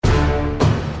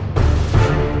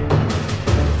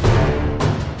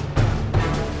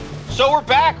So we're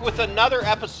back with another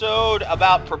episode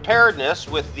about preparedness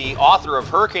with the author of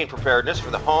Hurricane Preparedness for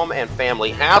the Home and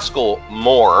Family, Haskell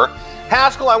Moore.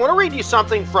 Haskell, I want to read you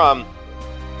something from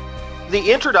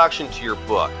the introduction to your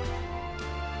book.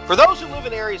 For those who live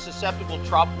in areas susceptible to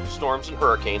tropical storms and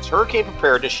hurricanes, hurricane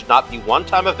preparedness should not be a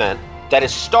one-time event that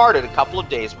is started a couple of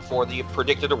days before the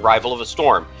predicted arrival of a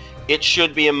storm. It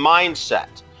should be a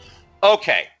mindset.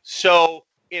 Okay, so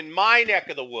in my neck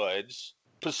of the woods,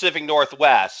 Pacific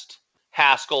Northwest,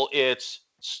 Haskell, it's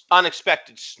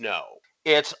unexpected snow.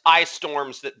 It's ice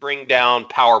storms that bring down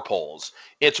power poles.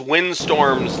 It's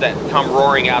windstorms that come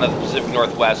roaring out of the Pacific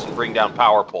Northwest and bring down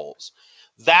power poles.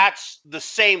 That's the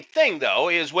same thing, though,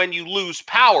 is when you lose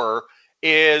power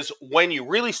is when you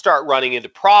really start running into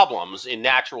problems in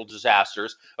natural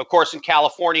disasters. Of course, in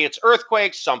California, it's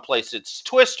earthquakes. Someplace it's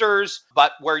twisters.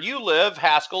 But where you live,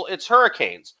 Haskell, it's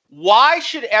hurricanes. Why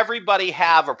should everybody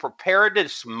have a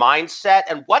preparedness mindset,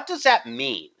 and what does that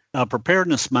mean? A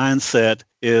preparedness mindset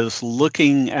is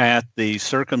looking at the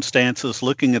circumstances,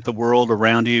 looking at the world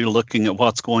around you, looking at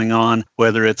what's going on,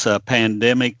 whether it's a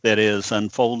pandemic that is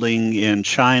unfolding in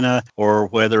China or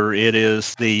whether it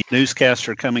is the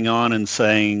newscaster coming on and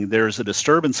saying there's a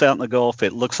disturbance out in the Gulf.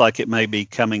 It looks like it may be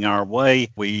coming our way.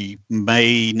 We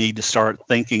may need to start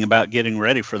thinking about getting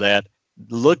ready for that.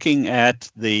 Looking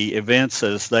at the events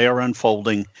as they are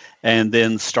unfolding and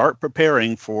then start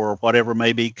preparing for whatever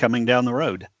may be coming down the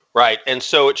road. Right. And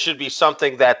so it should be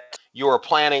something that you are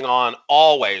planning on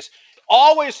always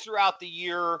throughout the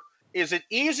year. Is it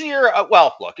easier?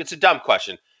 Well, look, it's a dumb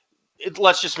question.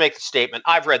 Let's just make the statement.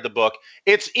 I've read the book.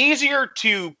 It's easier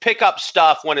to pick up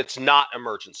stuff when it's not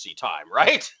emergency time,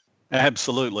 right?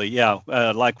 Absolutely. Yeah.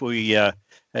 Like we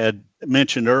had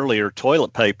mentioned earlier,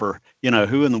 toilet paper.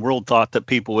 Who in the world thought that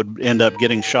people would end up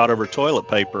getting shot over toilet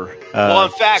paper? Well,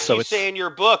 in fact, you say in your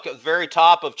book at the very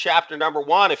top of chapter number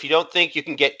 1, if you don't think you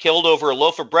can get killed over a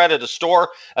loaf of bread at a store,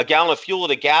 a gallon of fuel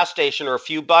at a gas station, or a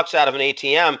few bucks out of an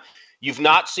ATM, you've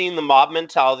not seen the mob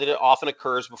mentality that often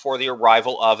occurs before the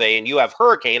arrival of and you have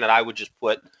hurricane, and I would just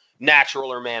put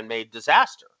natural or man-made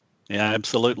disaster. Yeah,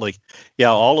 absolutely. Yeah,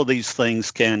 all of these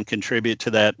things can contribute to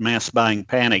that mass buying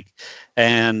panic.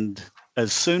 And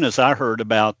as soon as I heard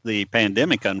about the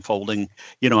pandemic unfolding,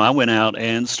 I went out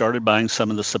and started buying some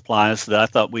of the supplies that I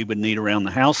thought we would need around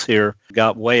the house here,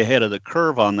 got way ahead of the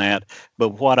curve on that.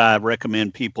 But what I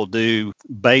recommend people do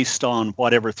based on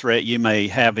whatever threat you may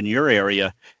have in your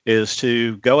area is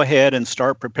to go ahead and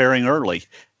start preparing early.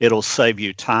 It'll save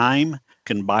you time.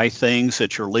 Can buy things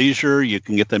at your leisure. You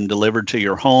can get them delivered to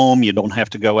your home. You don't have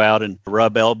to go out and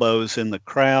rub elbows in the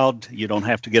crowd. You don't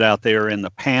have to get out there in the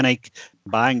panic.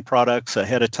 Buying products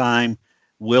ahead of time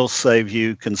will save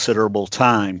you considerable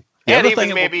time. And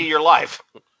even maybe your life.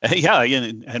 Yeah,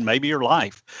 and maybe your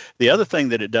life. The other thing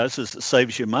that it does is it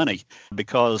saves you money,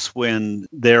 because when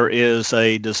there is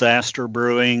a disaster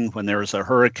brewing, when there is a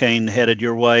hurricane headed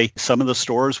your way, some of the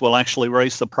stores will actually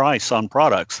raise the price on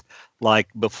products. Like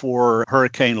before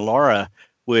Hurricane Laura,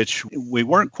 which we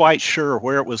weren't quite sure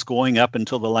where it was going up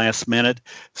until the last minute.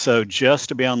 So just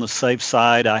to be on the safe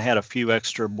side, I had a few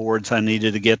extra boards I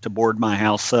needed to get to board my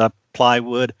house up,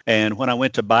 plywood. And when I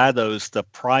went to buy those, the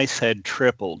price had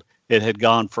tripled. It had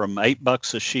gone from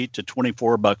 $8 a sheet to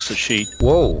 $24 a sheet.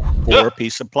 Whoa. For a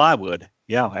piece of plywood.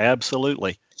 Yeah,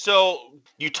 absolutely. So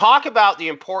you talk about the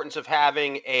importance of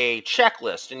having a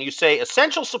checklist, and you say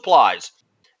essential supplies,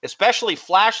 especially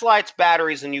flashlights,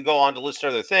 batteries, and you go on to list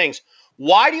other things.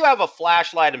 Why do you have a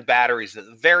flashlight and batteries at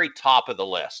the very top of the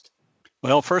list?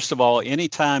 Well, first of all,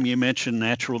 anytime you mention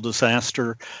natural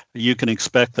disaster, you can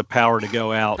expect the power to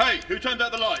go out. Hey, who turned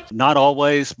out the lights? Not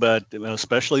always, but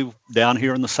especially down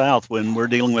here in the South when we're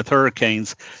dealing with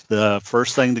hurricanes, the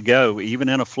first thing to go, even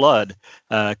in a flood,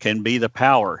 can be the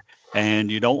power.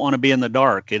 And you don't want to be in the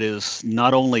dark. It is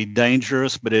not only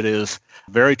dangerous, but it is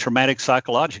very traumatic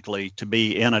psychologically to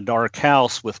be in a dark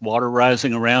house with water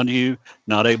rising around you,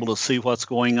 not able to see what's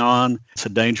going on. It's a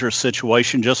dangerous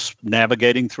situation just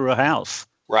navigating through a house.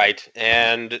 Right.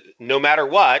 And no matter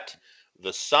what,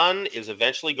 the sun is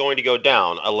eventually going to go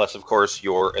down, unless, of course,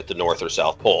 you're at the North or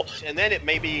South Pole. And then it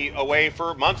may be away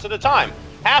for months at a time.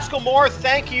 Haskell Moore,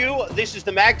 thank you. This is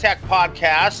the MagTech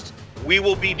Podcast. We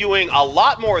will be doing a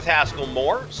lot more with Haskell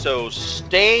Moore, so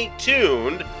stay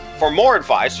tuned for more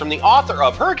advice from the author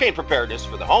of Hurricane Preparedness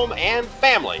for the Home and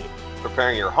Family,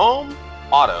 preparing your home,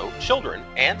 auto, children,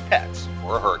 and pets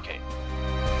for a hurricane.